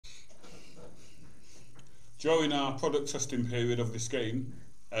During our product testing period of this game,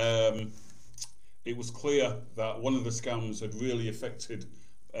 um, it was clear that one of the scams had really affected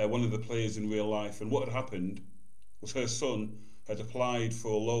one of the players in real life. And what had happened was her son had applied for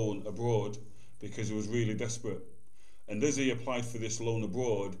a loan abroad because he was really desperate. And as he applied for this loan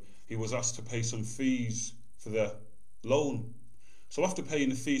abroad, he was asked to pay some fees for the loan. So after paying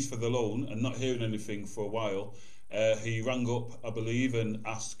the fees for the loan and not hearing anything for a while, he rang up, I believe, and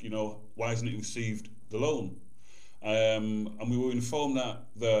asked, why hasn't he received the loan? And we were informed that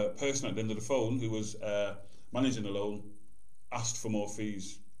the person at the end of the phone, who was managing the loan, asked for more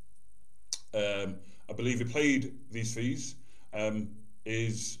fees. Um, I believe he paid these fees.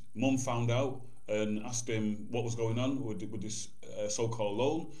 His mum found out and asked him what was going on with this so-called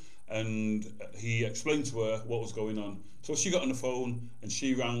loan, and he explained to her what was going on. So she got on the phone and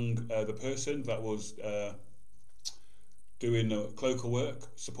she rang the person that was doing clerical work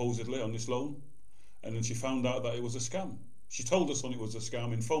supposedly on this loan, and then she found out that it was a scam. She told her son it was a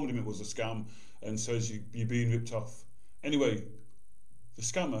scam, informed him it was a scam, and says you're being ripped off. Anyway, the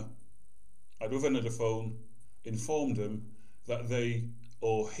scammer at the other end of the phone informed them that they,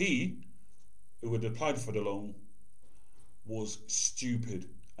 or he, who had applied for the loan, was stupid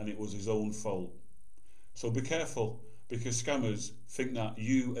and it was his own fault. So be careful, because scammers think that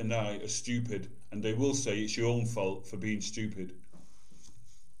you and I are stupid, and they will say it's your own fault for being stupid.